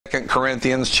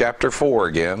Corinthians chapter 4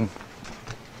 again.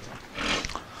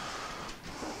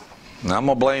 Now I'm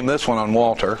going to blame this one on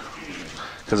Walter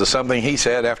because of something he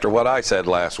said after what I said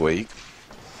last week.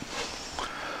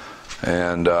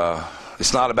 And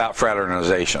it's not about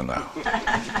fraternization, though.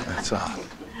 It's not.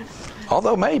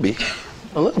 Although maybe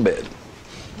a little bit.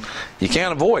 You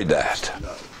can't avoid that.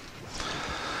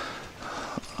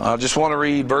 I just want to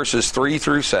read verses 3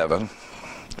 through 7.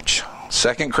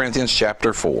 2 Corinthians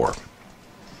chapter 4.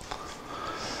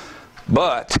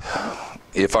 But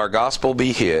if our gospel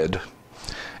be hid,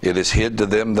 it is hid to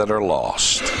them that are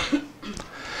lost,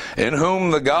 in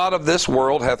whom the God of this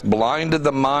world hath blinded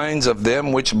the minds of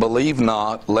them which believe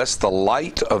not, lest the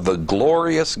light of the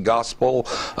glorious gospel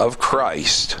of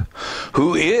Christ,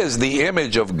 who is the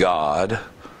image of God,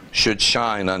 should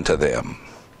shine unto them.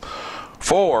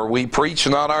 For we preach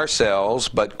not ourselves,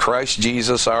 but Christ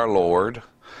Jesus our Lord,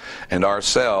 and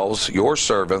ourselves your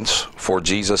servants for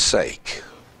Jesus' sake.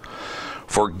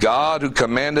 For God, who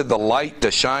commanded the light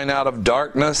to shine out of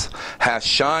darkness, hath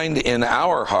shined in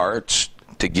our hearts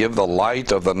to give the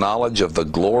light of the knowledge of the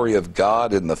glory of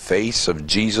God in the face of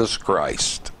Jesus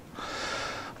Christ.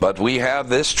 But we have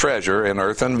this treasure in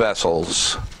earthen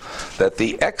vessels, that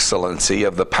the excellency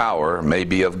of the power may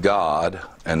be of God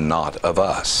and not of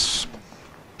us.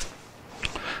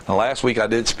 Now, last week I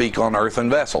did speak on earthen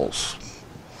vessels.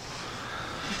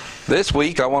 This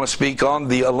week I want to speak on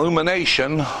the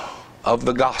illumination of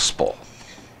the gospel.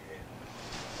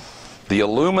 The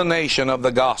illumination of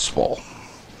the gospel.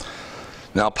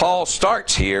 Now, Paul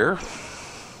starts here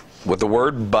with the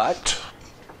word but,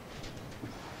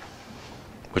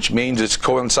 which means it's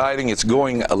coinciding, it's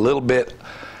going a little bit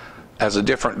as a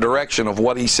different direction of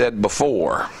what he said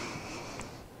before.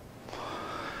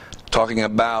 Talking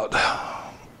about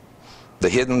the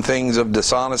hidden things of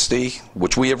dishonesty,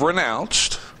 which we have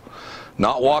renounced,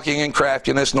 not walking in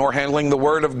craftiness, nor handling the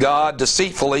word of God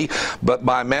deceitfully, but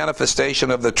by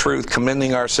manifestation of the truth,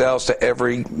 commending ourselves to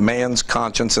every man's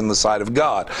conscience in the sight of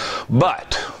God.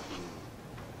 But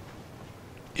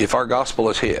if our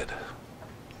gospel is hid,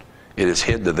 it is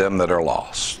hid to them that are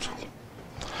lost.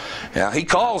 Now, he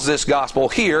calls this gospel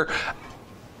here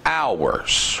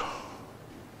ours.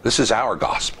 This is our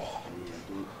gospel.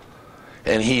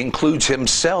 And he includes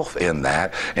himself in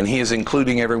that, and he is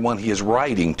including everyone he is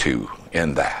writing to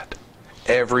in that.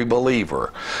 Every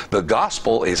believer. The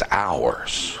gospel is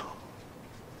ours.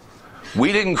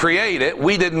 We didn't create it,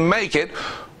 we didn't make it,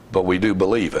 but we do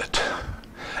believe it.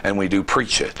 And we do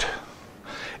preach it.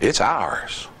 It's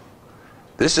ours.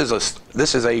 This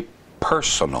is a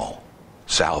personal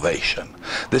salvation.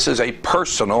 This is a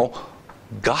personal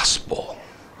gospel.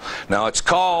 Now, it's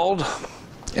called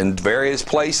in various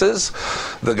places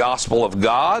the gospel of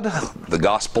God, the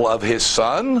gospel of his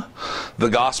Son, the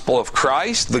gospel of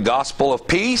Christ, the gospel of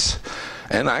peace,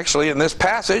 and actually in this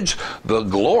passage, the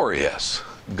glorious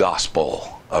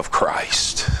gospel of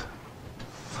Christ.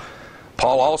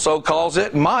 Paul also calls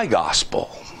it my gospel.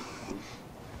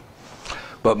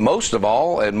 But most of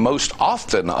all, and most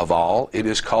often of all, it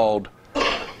is called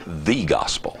the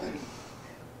gospel.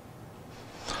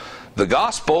 The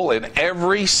gospel, in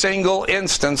every single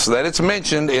instance that it's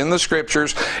mentioned in the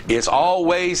scriptures, is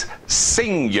always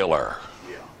singular.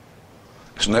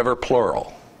 It's never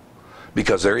plural,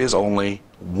 because there is only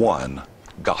one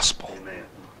gospel.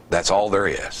 That's all there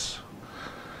is.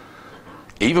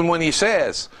 Even when he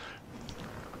says,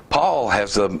 Paul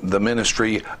has the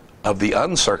ministry of the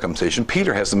uncircumcision,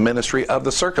 Peter has the ministry of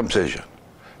the circumcision.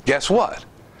 Guess what?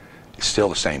 It's still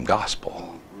the same gospel.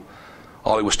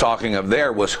 All he was talking of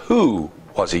there was who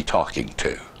was he talking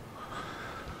to.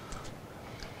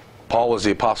 Paul was the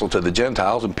apostle to the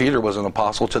Gentiles, and Peter was an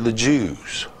apostle to the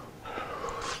Jews.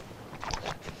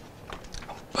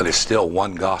 But it's still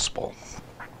one gospel.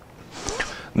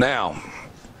 Now,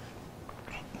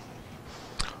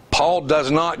 Paul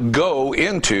does not go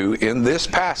into, in this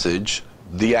passage,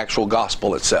 the actual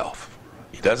gospel itself.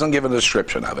 He doesn't give a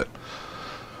description of it.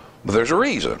 But there's a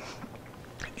reason.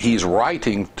 He's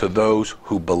writing to those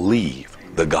who believe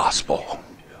the gospel.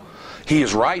 He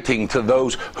is writing to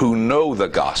those who know the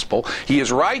gospel. He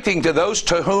is writing to those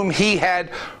to whom he had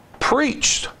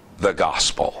preached the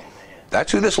gospel.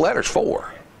 That's who this letter's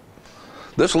for.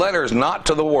 This letter is not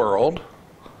to the world.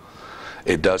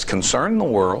 It does concern the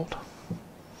world.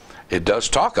 It does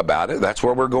talk about it. That's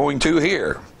where we're going to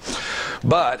here.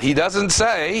 But he doesn't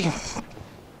say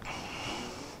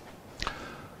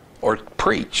or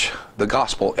preach the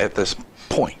gospel at this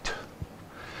point.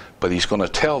 But he's going to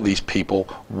tell these people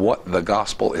what the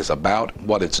gospel is about,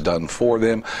 what it's done for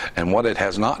them, and what it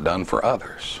has not done for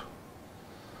others.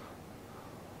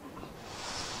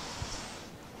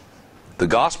 The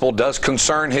gospel does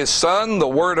concern his Son, the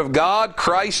Word of God,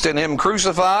 Christ and him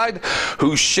crucified,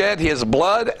 who shed his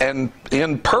blood and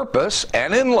in purpose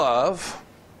and in love,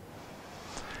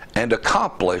 and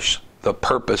accomplished the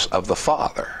purpose of the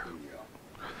Father.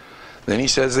 Then he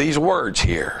says these words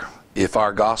here: if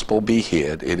our gospel be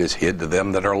hid, it is hid to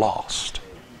them that are lost.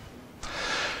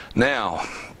 Now,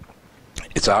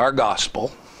 it's our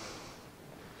gospel,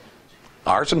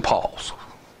 ours and Paul's,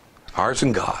 ours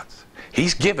and God's.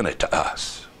 He's given it to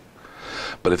us.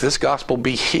 But if this gospel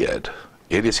be hid,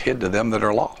 it is hid to them that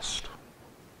are lost.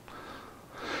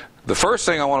 The first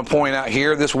thing I want to point out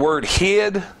here, this word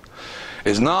hid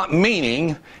is not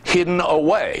meaning hidden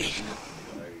away.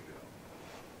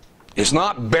 It's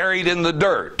not buried in the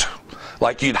dirt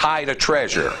like you'd hide a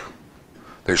treasure.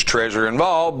 There's treasure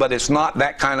involved, but it's not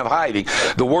that kind of hiding.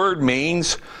 The word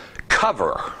means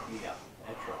cover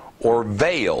or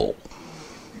veil.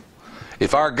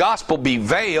 If our gospel be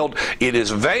veiled, it is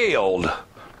veiled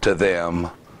to them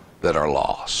that are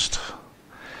lost.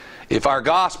 If our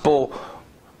gospel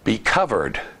be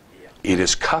covered, it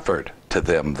is covered to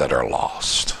them that are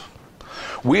lost.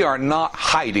 We are not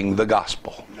hiding the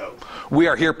gospel. No. We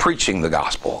are here preaching the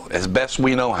gospel as best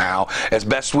we know how, as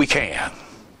best we can.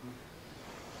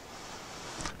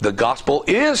 The gospel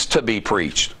is to be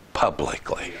preached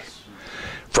publicly.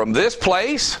 From this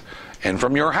place and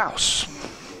from your house.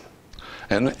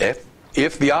 And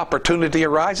if the opportunity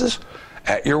arises,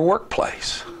 at your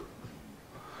workplace.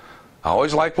 I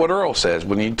always like what Earl says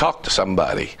when you talk to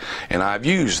somebody, and I've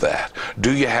used that.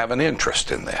 Do you have an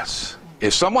interest in this?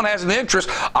 If someone has an interest,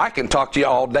 I can talk to you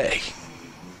all day.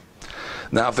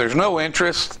 Now, if there's no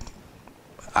interest,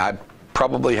 I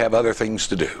probably have other things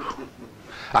to do.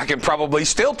 I can probably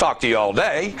still talk to you all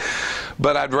day,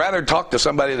 but I'd rather talk to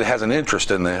somebody that has an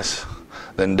interest in this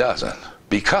than doesn't.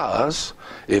 Because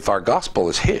if our gospel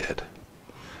is hid,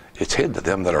 it's hid to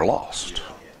them that are lost.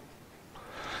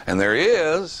 And there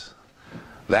is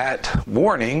that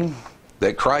warning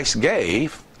that Christ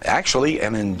gave, actually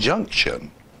an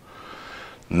injunction,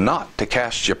 not to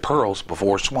cast your pearls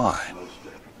before swine.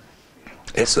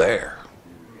 It's there.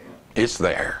 It's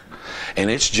there. And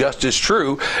it's just as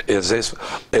true as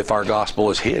if our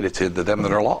gospel is hid, it's hid to them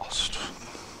that are lost.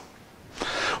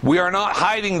 We are not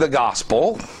hiding the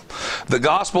gospel. The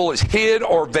gospel is hid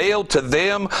or veiled to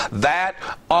them that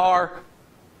are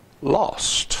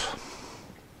lost.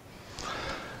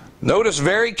 Notice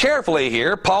very carefully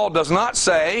here, Paul does not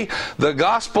say the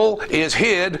gospel is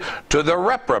hid to the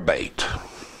reprobate.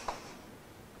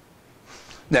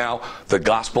 Now, the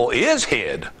gospel is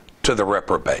hid to the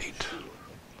reprobate.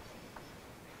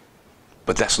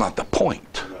 But that's not the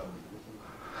point.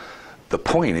 The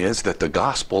point is that the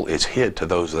gospel is hid to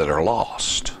those that are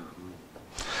lost.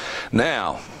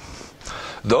 Now,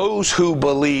 those who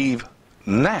believe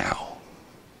now,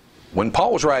 when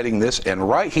Paul was writing this, and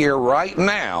right here, right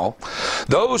now,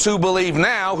 those who believe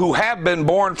now, who have been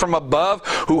born from above,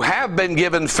 who have been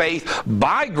given faith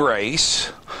by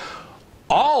grace,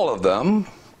 all of them,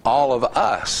 all of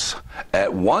us,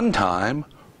 at one time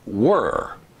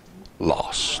were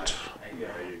lost.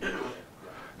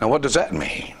 Now, what does that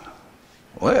mean?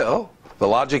 Well, the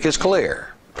logic is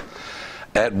clear.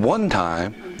 At one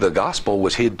time, the gospel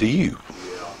was hid to you,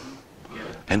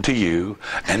 and to you,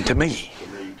 and to me.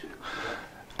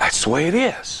 That's the way it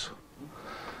is.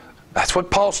 That's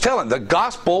what Paul's telling. The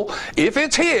gospel, if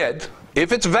it's hid,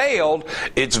 if it's veiled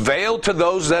to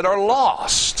those that are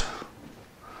lost.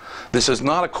 This is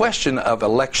not a question of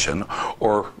election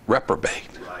or reprobate.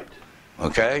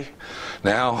 Okay?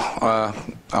 Now,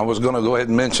 I was going to go ahead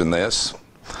and mention this.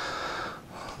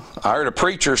 I heard a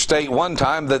preacher state one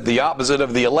time that the opposite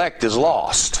of the elect is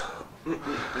lost.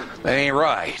 That ain't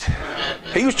right.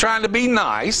 He was trying to be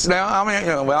nice. Now, I mean,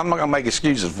 well, I'm not going to make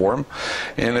excuses for him.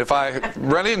 And if I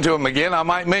run into him again, I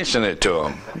might mention it to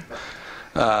him.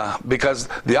 Because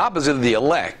the opposite of the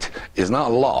elect is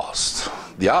not lost.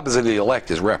 The opposite of the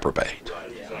elect is reprobate.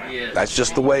 That's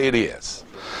just the way it is.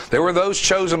 There were those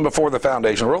chosen before the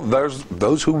foundation of the world. There's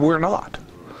those who were not.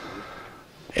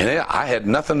 And I had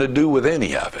nothing to do with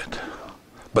any of it.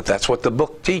 But that's what the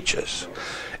book teaches.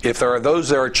 If there are those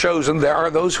that are chosen, there are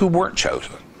those who weren't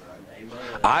chosen.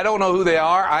 I don't know who they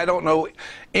are. I don't know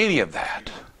any of that.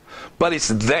 But it's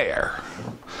there.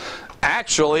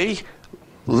 Actually,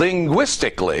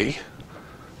 linguistically,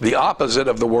 the opposite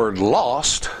of the word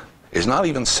lost is not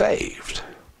even saved.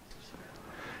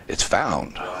 It's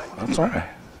found. That's right.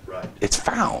 It's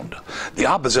found. The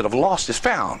opposite of lost is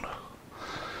found.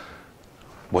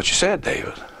 What you said,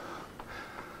 David.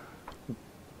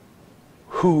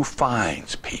 Who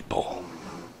finds people?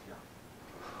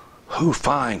 Who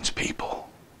finds people?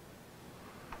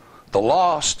 The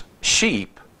lost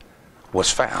sheep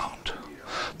was found.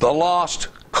 The lost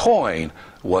coin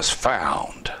was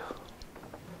found.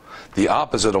 The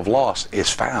opposite of lost is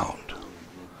found.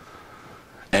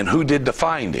 And who did the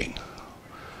finding?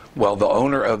 Well, the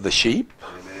owner of the sheep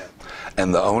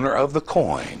and the owner of the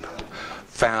coin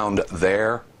found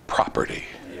their property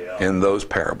in those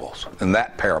parables, in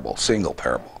that parable, single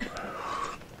parable.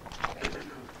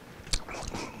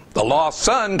 The lost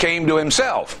son came to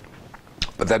himself,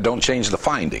 but that don't change the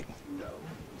finding.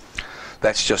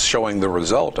 That's just showing the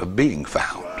result of being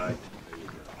found.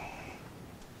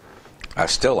 I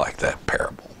still like that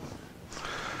parable.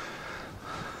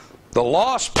 The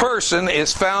lost person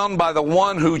is found by the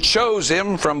one who chose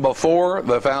him from before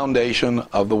the foundation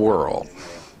of the world.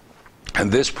 And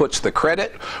this puts the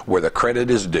credit where the credit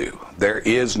is due. There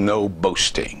is no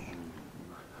boasting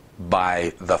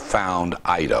by the found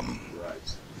item.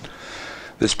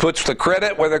 This puts the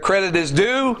credit where the credit is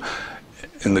due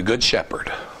in the Good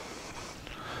Shepherd,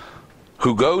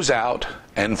 who goes out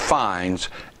and finds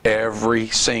every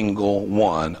single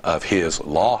one of his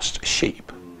lost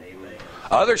sheep.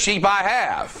 Other sheep I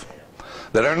have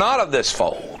that are not of this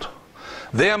fold,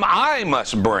 them I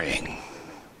must bring.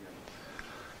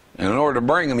 And in order to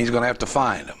bring them, he's going to have to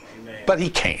find them. But he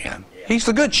can. He's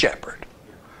the Good Shepherd.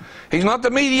 He's not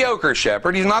the mediocre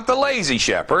shepherd. He's not the lazy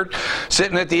shepherd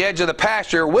sitting at the edge of the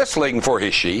pasture whistling for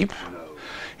his sheep.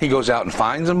 He goes out and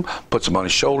finds them, puts them on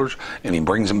his shoulders, and he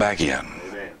brings them back in.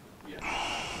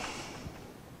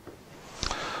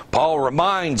 Paul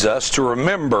reminds us to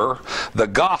remember the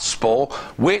gospel,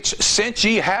 which, since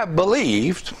ye have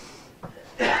believed,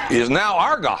 is now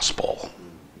our gospel,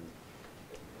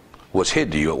 was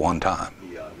hid to you at one time.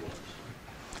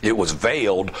 It was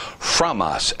veiled from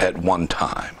us at one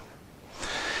time.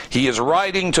 He is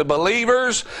writing to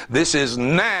believers, this is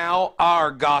now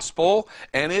our gospel,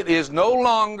 and it is no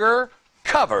longer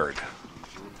covered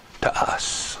to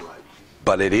us,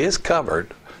 but it is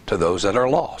covered to those that are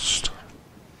lost.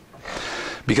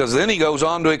 Because then he goes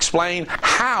on to explain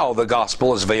how the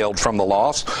gospel is veiled from the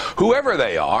lost, whoever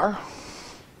they are.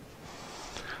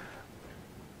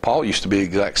 Paul used to be the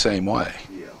exact same way.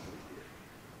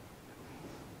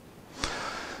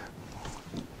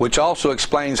 Which also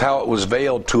explains how it was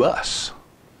veiled to us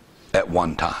at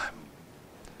one time.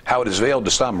 How it is veiled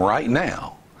to some right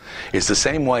now is the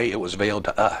same way it was veiled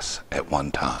to us at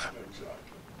one time.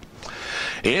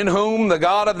 In whom the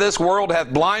God of this world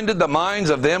hath blinded the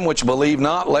minds of them which believe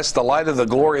not, lest the light of the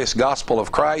glorious gospel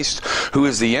of Christ, who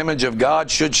is the image of God,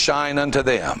 should shine unto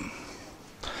them.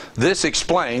 This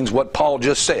explains what Paul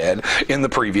just said in the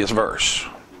previous verse.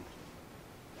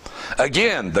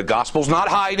 Again, the gospel's not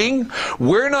hiding.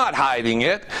 We're not hiding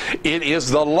it. It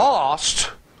is the lost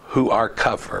who are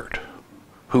covered,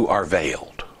 who are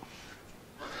veiled.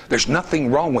 There's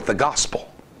nothing wrong with the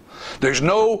gospel. There's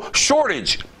no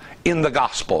shortage in the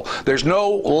gospel. There's no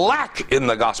lack in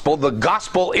the gospel. The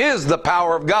gospel is the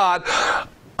power of God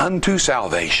unto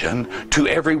salvation to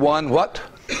everyone, what?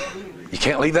 You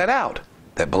can't leave that out.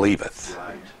 That believeth.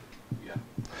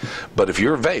 But if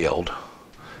you're veiled,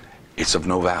 it's of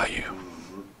no value.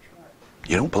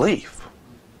 You don't believe.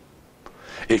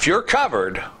 If you're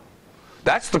covered,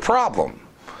 that's the problem.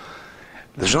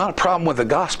 There's not a problem with the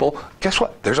gospel. Guess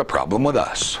what? There's a problem with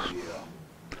us.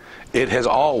 It has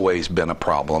always been a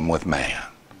problem with man.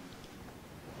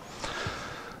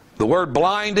 The word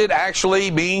blinded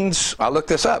actually means, I looked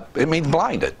this up, it means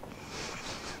blinded.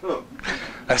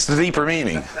 That's the deeper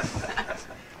meaning.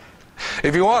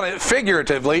 If you want it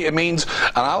figuratively, it means,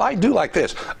 and I do like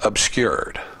this,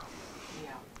 obscured.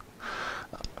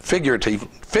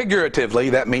 Figuratively,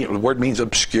 the word means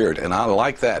obscured, and I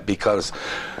like that because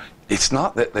it's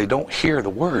not that they don't hear the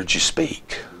words you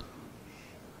speak.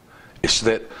 It's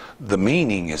that the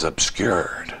meaning is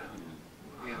obscured.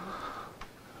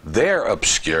 They're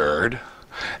obscured,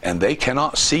 and they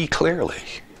cannot see clearly.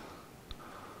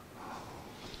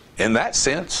 In that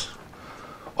sense,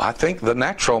 I think the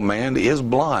natural man is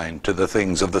blind to the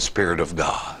things of the Spirit of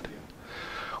God.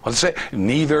 Well, it says,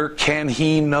 neither can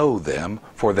he know them,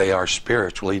 for they are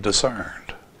spiritually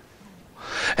discerned.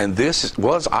 And this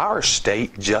was our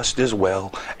state just as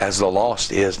well as the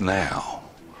lost is now.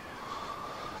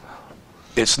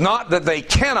 It's not that they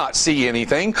cannot see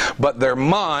anything, but their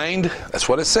mind, that's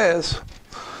what it says,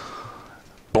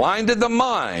 blinded the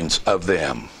minds of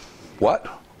them. What?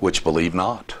 Which believe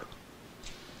not.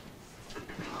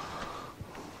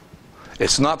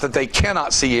 It's not that they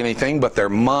cannot see anything, but their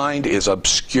mind is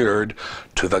obscured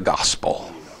to the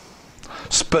gospel.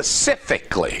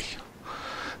 Specifically,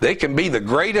 they can be the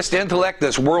greatest intellect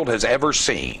this world has ever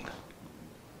seen.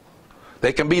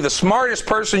 They can be the smartest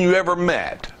person you ever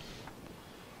met.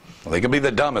 They could be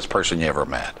the dumbest person you ever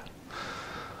met.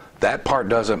 That part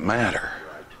doesn't matter.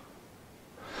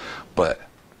 But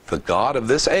the God of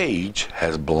this age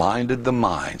has blinded the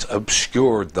minds,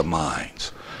 obscured the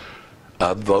minds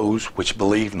of those which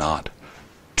believe not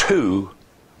to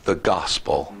the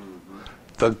gospel,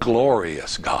 the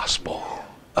glorious gospel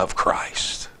of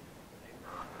Christ.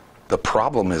 The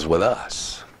problem is with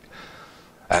us.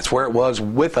 That's where it was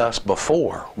with us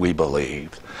before we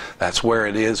believed. That's where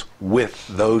it is with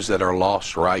those that are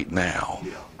lost right now.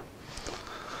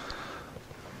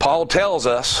 Paul tells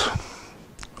us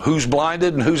who's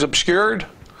blinded and who's obscured.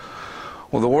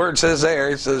 Well, the word says there,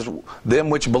 it says, them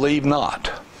which believe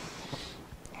not.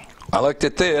 I looked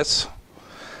at this,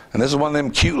 and this is one of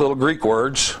them cute little Greek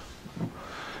words.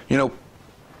 You know,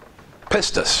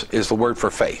 pistis is the word for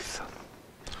faith.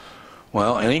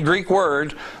 Well, any Greek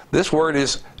word, this word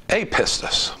is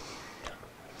apistis.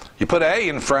 You put a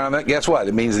in front of it, guess what?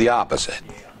 It means the opposite.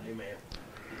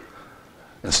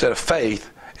 Instead of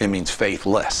faith, it means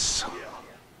faithless.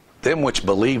 Them which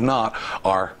believe not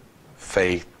are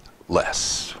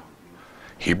faithless.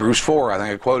 Hebrews 4, I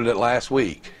think I quoted it last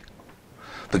week.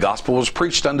 The gospel was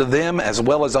preached unto them as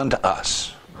well as unto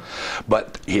us,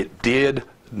 but it did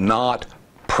not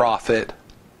profit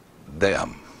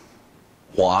them.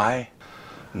 Why?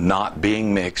 Not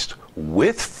being mixed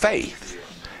with faith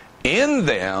in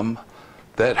them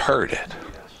that heard it.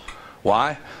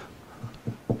 Why?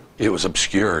 It was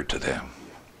obscured to them.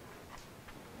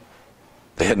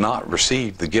 They had not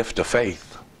received the gift of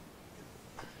faith.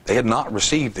 They had not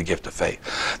received the gift of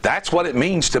faith. That's what it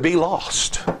means to be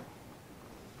lost.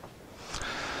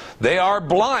 They are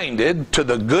blinded to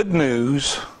the good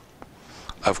news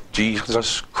of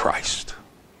Jesus Christ,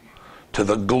 to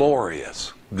the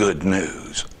glorious good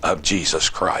news of Jesus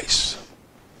Christ.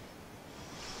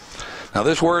 Now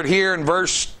this word here in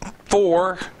verse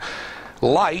 4,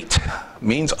 light,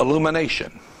 means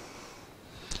illumination.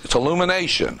 It's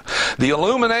illumination. The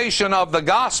illumination of the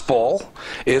gospel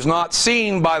is not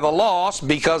seen by the lost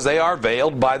because they are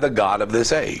veiled by the God of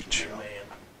this age.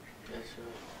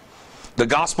 The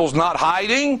gospel's not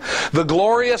hiding. The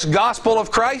glorious gospel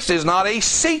of Christ is not a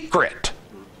secret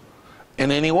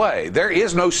in any way. There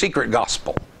is no secret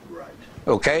gospel.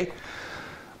 Okay?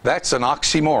 That's an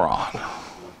oxymoron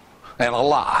and a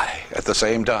lie at the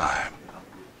same time.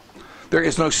 There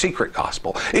is no secret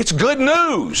gospel. It's good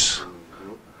news.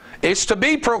 It's to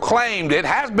be proclaimed. It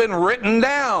has been written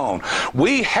down.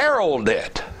 We herald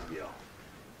it.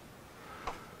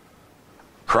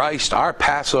 Christ, our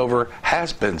Passover,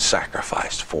 has been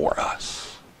sacrificed for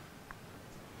us.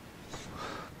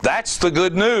 That's the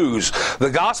good news. The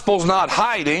gospel's not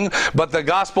hiding, but the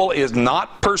gospel is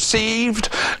not perceived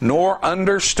nor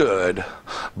understood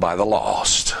by the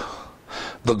lost.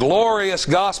 The glorious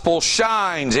gospel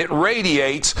shines, it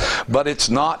radiates, but it's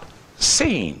not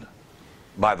seen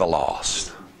by the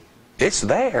lost. It's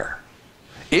there.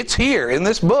 It's here in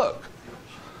this book.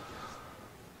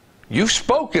 You've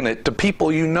spoken it to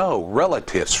people you know,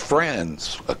 relatives,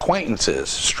 friends, acquaintances,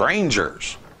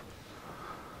 strangers.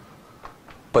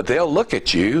 But they'll look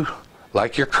at you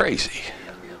like you're crazy.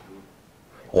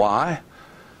 Why?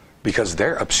 Because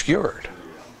they're obscured.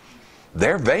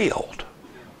 They're veiled.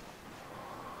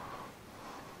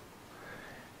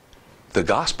 The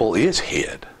gospel is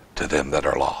hid to them that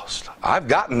are lost. I've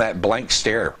gotten that blank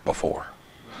stare before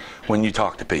when you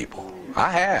talk to people.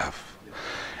 I have.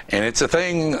 And it's a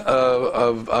thing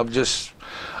of just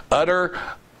utter,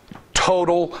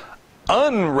 total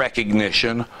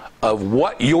unrecognition of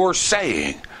what you're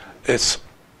saying.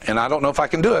 And I don't know if I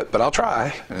can do it, but I'll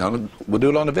try. We'll do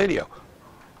it on the video.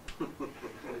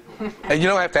 And you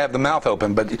don't have to have the mouth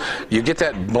open, but you get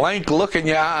that blank look in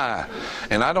your eye.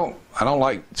 And I don't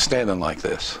like standing like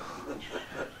this.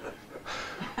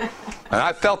 And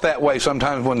I felt that way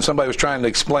sometimes when somebody was trying to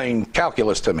explain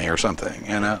calculus to me or something,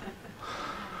 you know.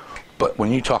 But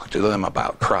when you talk to them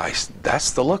about Christ,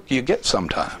 that's the look you get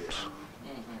sometimes.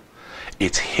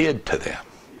 It's hid to them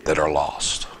that are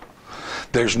lost.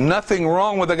 There's nothing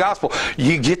wrong with the gospel.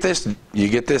 You get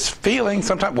this feeling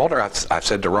sometimes, Walter, I've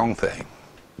said the wrong thing.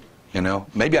 You know,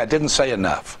 maybe I didn't say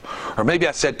enough, or maybe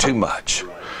I said too much.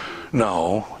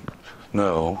 No,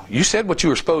 you said what you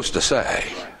were supposed to say.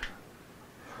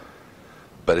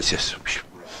 But it's just,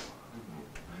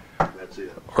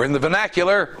 or in the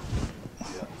vernacular,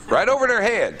 right over their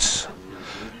heads,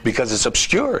 because it's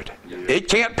obscured. It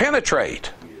can't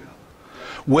penetrate.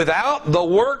 Without the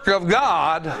work of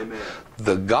God,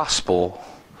 the gospel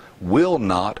will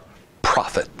not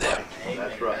profit them.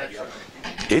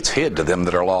 It's hid to them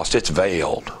that are lost. It's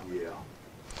veiled.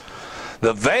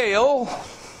 The veil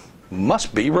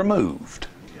must be removed.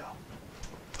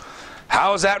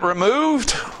 How is that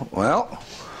removed? Well,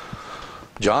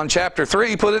 John chapter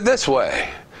 3 put it this way.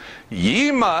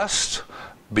 Ye must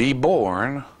be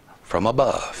born from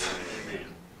above.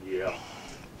 Yeah.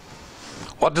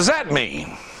 What does that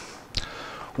mean?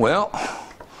 Well,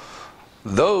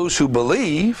 those who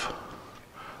believe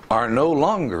are no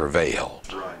longer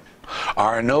veiled, Right.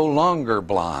 are no longer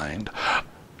blind,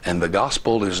 and the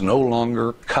gospel is no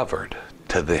longer covered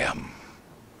to them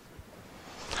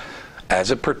as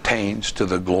it pertains to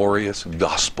the glorious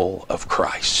gospel of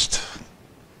Christ.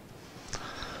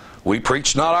 We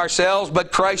preach not ourselves,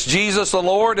 but Christ Jesus the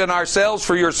Lord, and ourselves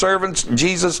for your servants,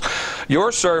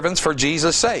 your servants for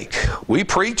Jesus' sake. We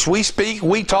preach, we speak,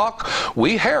 we talk,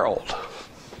 we herald,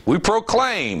 we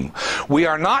proclaim. We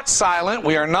are not silent,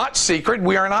 we are not secret,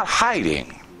 we are not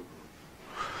hiding.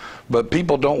 But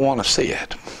people don't want to see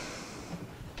it.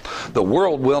 The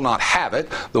world will not have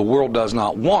it. The world does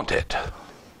not want it.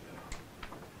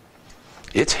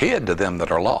 It's hid to them that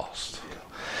are lost.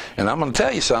 And I'm going to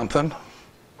tell you something.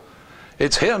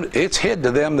 It's hid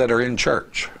to them that are in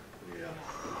church.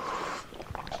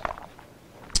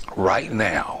 Right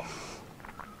now,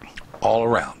 all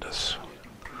around us.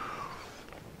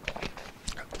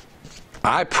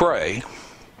 I pray,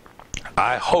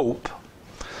 I hope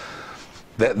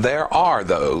that there are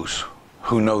those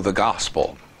who know the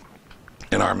gospel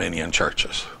in Armenian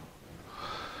churches.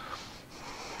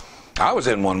 I was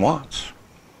in one once,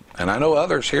 and I know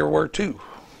others here were too.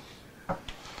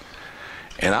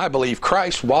 And I believe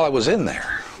Christ while I was in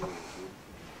there.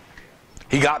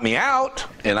 He got me out,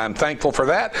 and I'm thankful for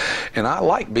that. And I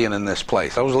like being in this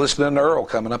place. I was listening to Earl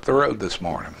coming up the road this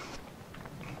morning.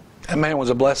 That man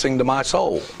was a blessing to my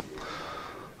soul.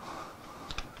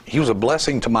 He was a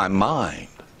blessing to my mind.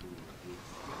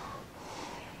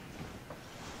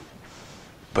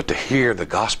 But to hear the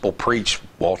gospel preached,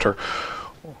 Walter,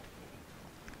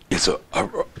 is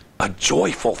a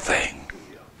joyful thing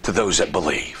to those that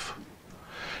believe.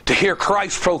 To hear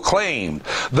Christ proclaimed,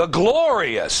 the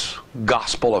glorious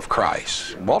gospel of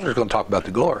Christ. Walter's going to talk about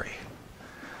the glory.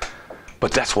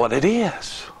 But that's what it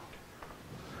is.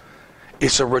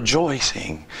 It's a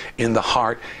rejoicing in the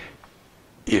heart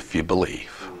if you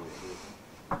believe.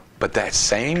 But that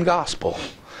same gospel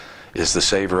is the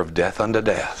savor of death unto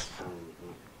death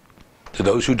to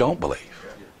those who don't believe.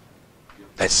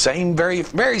 That same, very,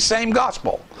 very same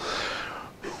gospel.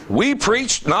 We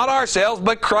preach not ourselves,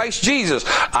 but Christ Jesus.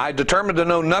 I determined to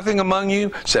know nothing among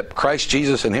you except Christ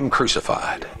Jesus and Him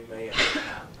crucified. Amen.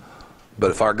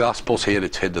 But if our gospel's hid,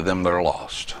 it's hid to them that are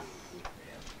lost.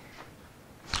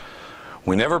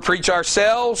 We never preach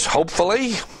ourselves,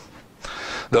 hopefully.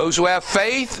 Those who have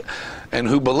faith and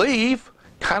who believe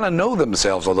kind of know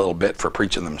themselves a little bit for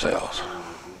preaching themselves.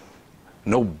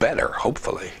 Know better,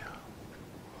 hopefully.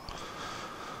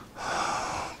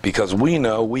 Because we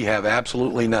know we have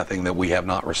absolutely nothing that we have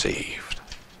not received.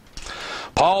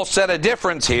 Paul set a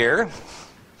difference here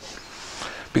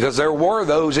because there were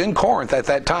those in Corinth at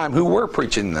that time who were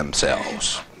preaching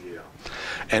themselves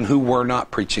and who were not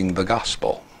preaching the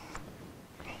gospel.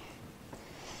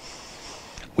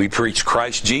 We preach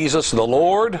Christ Jesus the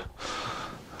Lord,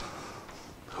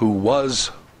 who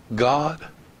was God,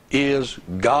 is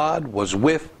God, was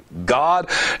with God,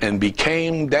 and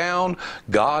became down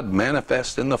God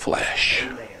manifest in the flesh.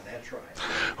 Amen. That's right.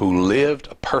 Who lived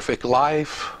a perfect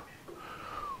life,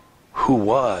 who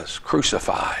was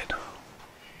crucified,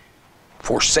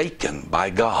 forsaken by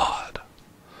God,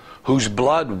 whose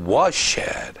blood was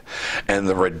shed, and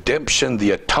the redemption,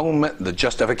 the atonement, the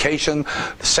justification,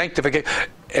 the sanctification,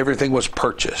 everything was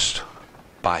purchased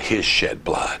by His shed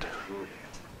blood.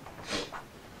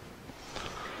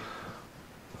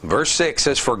 Verse 6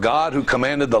 says, for God who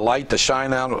commanded the light to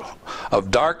shine out of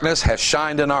darkness has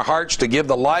shined in our hearts to give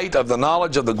the light of the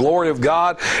knowledge of the glory of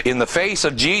God in the face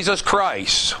of Jesus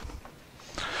Christ.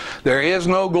 There is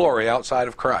no glory outside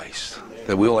of Christ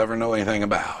that we'll ever know anything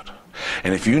about.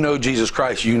 And if you know Jesus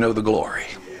Christ, you know the glory.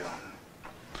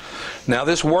 Now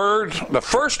this word, the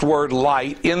first word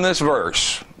light in this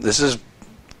verse, this is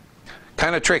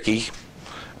kind of tricky.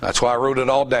 That's why I wrote it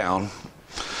all down.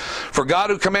 For God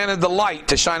who commanded the light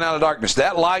to shine out of darkness.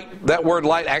 That light, that word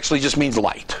light actually just means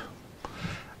light.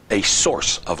 A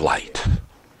source of light.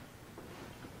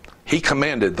 He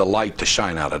commanded the light to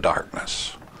shine out of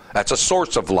darkness. That's a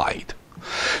source of light.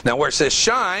 Now where it says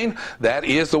shine, that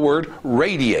is the word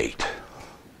radiate.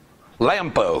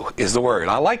 Lampo is the word.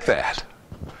 I like that.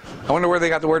 I wonder where they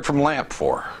got the word from lamp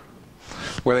for.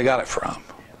 Where they got it from.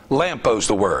 Lampo's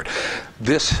the word.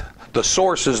 The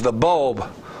source is the bulb,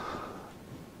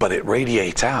 but it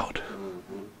radiates out.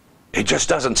 It just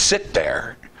doesn't sit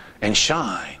there and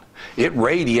shine. It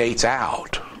radiates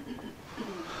out.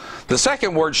 The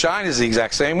second word, shine, is the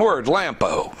exact same word,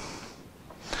 lampo.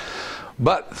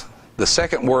 But the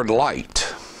second word,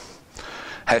 light,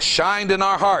 has shined in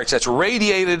our hearts, that's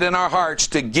radiated in our hearts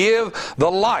to give the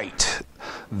light.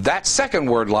 That second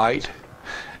word, light,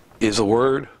 is the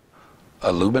word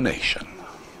illumination.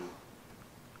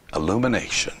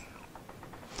 Illumination.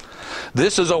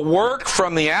 This is a work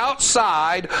from the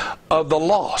outside of the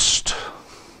lost.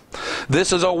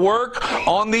 This is a work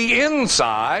on the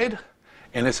inside,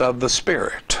 and it's of the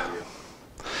Spirit.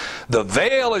 The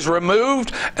veil is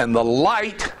removed, and the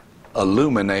light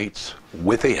illuminates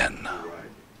within.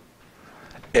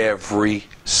 Every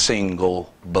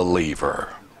single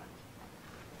believer.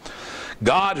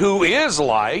 God, who is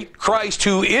light, Christ,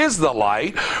 who is the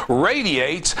light,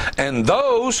 radiates, and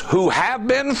those who have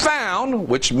been found,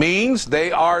 which means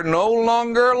they are no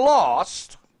longer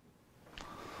lost,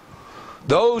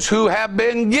 those who have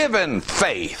been given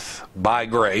faith by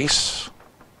grace,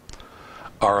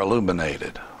 are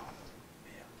illuminated.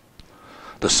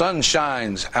 The sun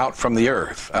shines out from the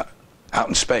earth, out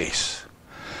in space,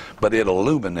 but it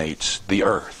illuminates the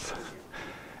earth.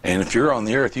 And if you're on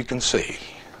the earth, you can see.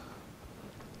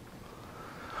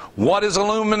 What is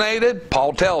illuminated?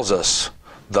 Paul tells us,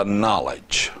 the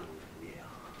knowledge.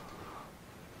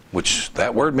 Which,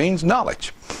 that word means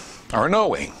knowledge, or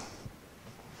knowing.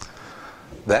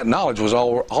 That knowledge was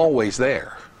always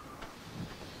there.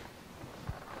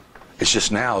 It's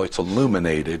just now it's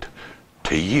illuminated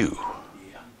to you.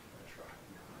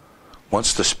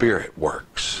 Once the Spirit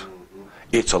works,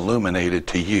 it's illuminated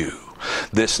to you.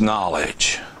 This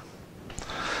knowledge.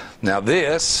 Now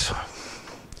this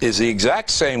is the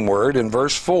exact same word in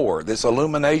verse 4. This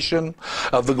illumination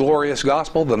of the glorious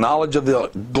gospel, the knowledge of the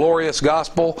glorious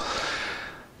gospel.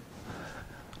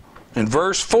 In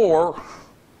verse 4,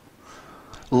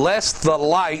 lest the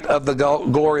light of the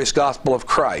glorious gospel of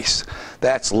Christ.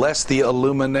 That's lest the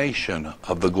illumination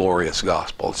of the glorious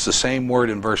gospel. It's the same word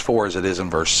in verse 4 as it is in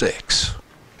verse 6.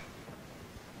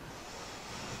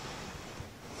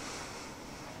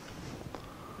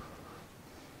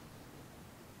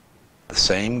 The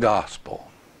same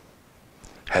gospel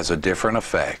has a different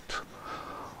effect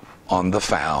on the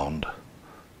found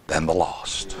than the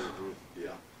lost.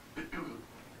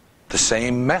 The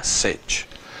same message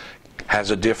has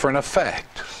a different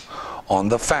effect on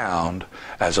the found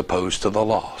as opposed to the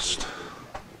lost.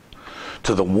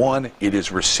 To the one it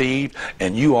is received,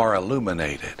 and you are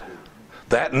illuminated.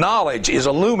 That knowledge is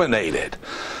illuminated.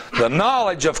 The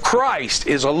knowledge of Christ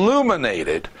is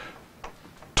illuminated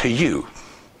to you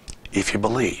if you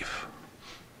believe.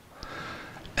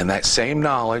 And that same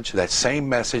knowledge, that same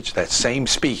message, that same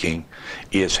speaking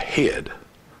is hid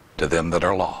to them that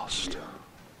are lost.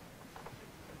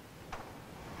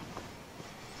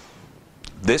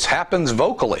 This happens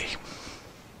vocally,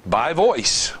 by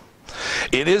voice.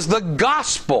 It is the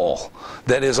gospel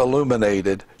that is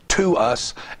illuminated to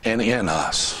us and in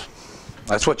us.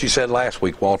 That's what you said last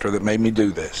week, Walter, that made me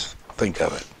do this. Think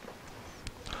of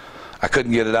it. I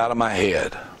couldn't get it out of my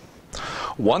head.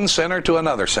 One sinner to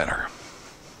another sinner.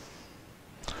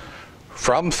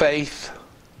 From faith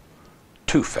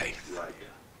to faith.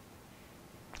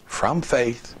 From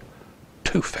faith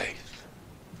to faith.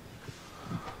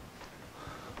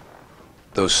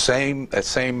 That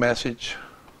same message,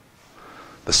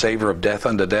 the savor of death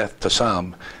unto death to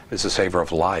some, is the savor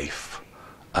of life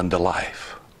unto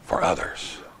life for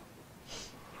others.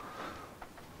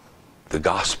 The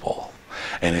gospel.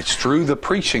 And it's through the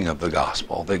preaching of the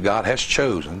gospel that God has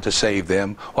chosen to save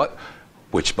them, what?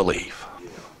 Which believe.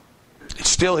 It's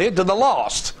still hid to the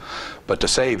lost, but to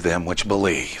save them which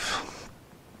believe.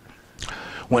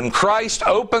 When Christ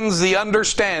opens the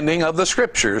understanding of the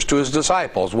Scriptures to His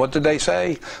disciples, what did they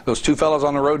say? Those two fellows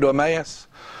on the road to Emmaus?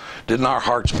 Didn't our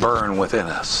hearts burn within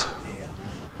us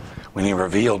when He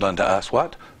revealed unto us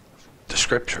what? The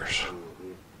Scriptures.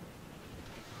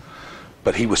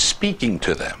 But He was speaking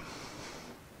to them.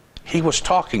 He was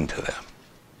talking to them.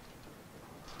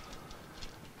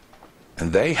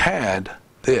 And they had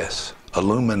this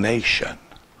illumination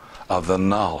of the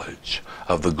knowledge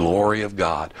of the glory of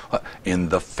God in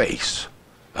the face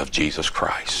of Jesus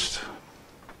Christ.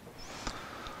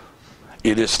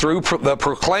 It is through the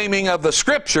proclaiming of the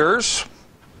Scriptures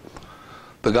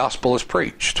the gospel is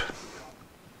preached.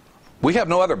 We have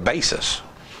no other basis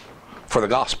for the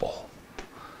gospel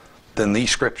than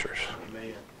these Scriptures.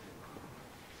 Amen.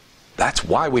 That's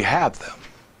why we have them.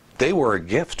 They were a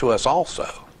gift to us also.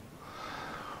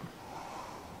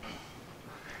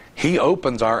 He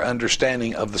opens our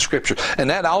understanding of the Scriptures. And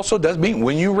that also does mean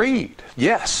when you read,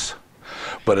 yes.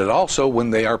 But it also when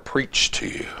they are preached to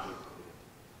you.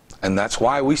 And that's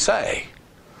why we say,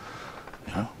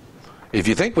 If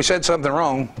you think we said something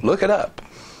wrong, look it up.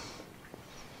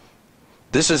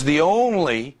 This is the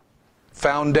only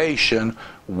foundation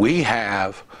we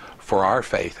have for our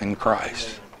faith in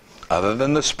Christ. Other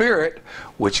than the Spirit,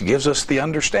 which gives us the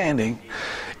understanding,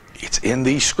 it's in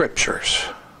these scriptures.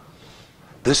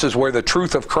 This is where the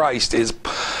truth of Christ is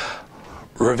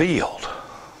revealed.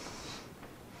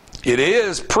 It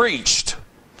is preached,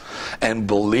 and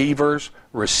believers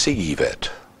receive it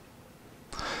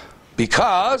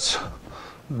because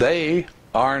they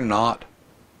are not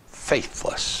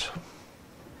faithless.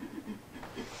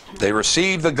 They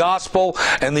receive the gospel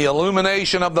and the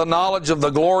illumination of the knowledge of the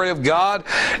glory of God,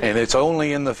 and it's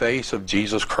only in the face of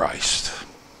Jesus Christ.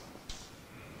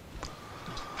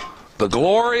 The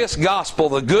glorious gospel,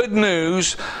 the good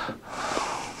news,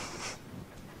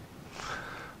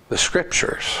 the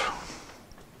scriptures,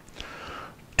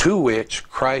 to which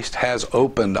Christ has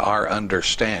opened our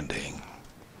understanding.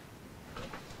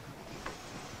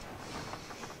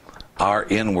 Our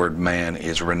inward man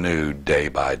is renewed day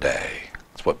by day.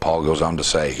 That's what Paul goes on to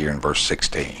say here in verse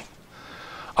 16.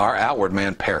 Our outward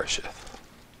man perisheth.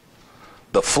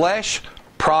 The flesh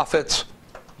profits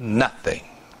nothing.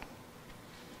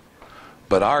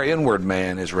 But our inward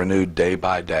man is renewed day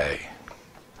by day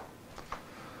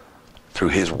through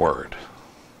His Word,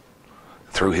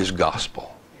 through His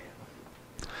gospel.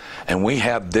 And we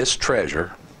have this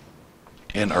treasure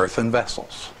in earthen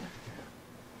vessels.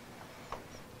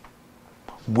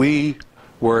 We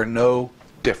were no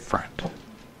different.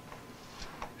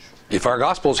 If our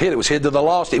gospel is hid, it was hid to the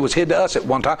lost. It was hid to us at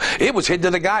one time. It was hid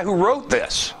to the guy who wrote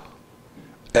this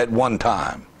at one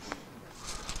time.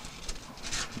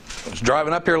 I was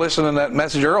driving up here listening to that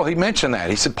message earlier. He mentioned that.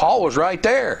 He said Paul was right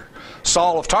there.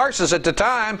 Saul of Tarsus at the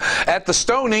time at the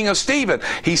stoning of Stephen.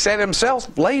 He said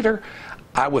himself later,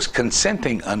 I was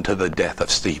consenting unto the death of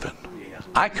Stephen.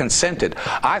 I consented.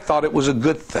 I thought it was a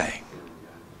good thing.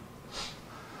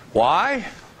 Why?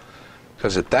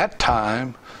 Because at that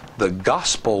time, the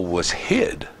gospel was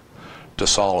hid to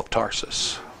Saul of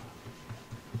Tarsus.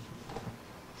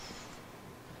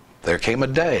 There came a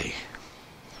day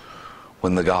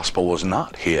when the gospel was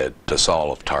not hid to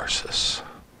Saul of Tarsus.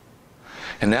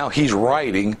 And now he's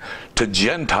writing to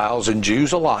Gentiles and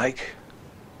Jews alike,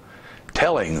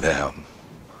 telling them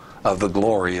of the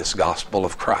glorious gospel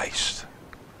of Christ.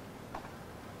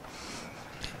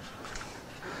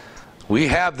 We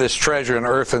have this treasure in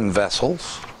earthen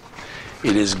vessels.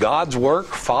 It is God's work,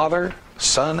 Father,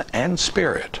 Son, and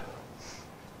Spirit.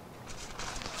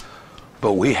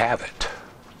 But we have it.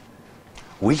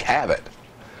 We have it.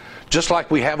 Just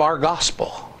like we have our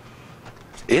gospel.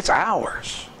 It's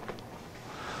ours.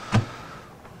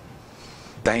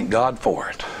 Thank God for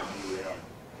it.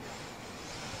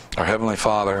 Our Heavenly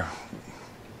Father,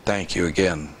 thank you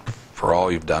again for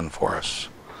all you've done for us.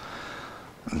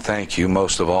 And thank you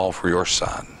most of all for your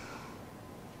Son,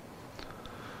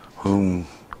 whom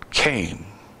came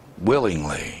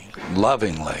willingly,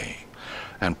 lovingly,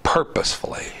 and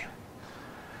purposefully,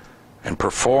 and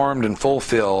performed and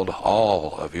fulfilled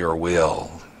all of your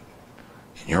will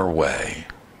in your way.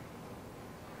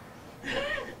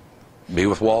 Be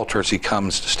with Walter as he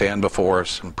comes to stand before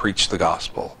us and preach the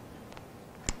gospel.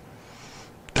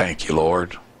 Thank you,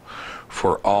 Lord,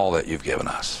 for all that you've given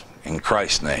us. In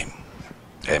Christ's name,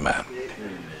 amen.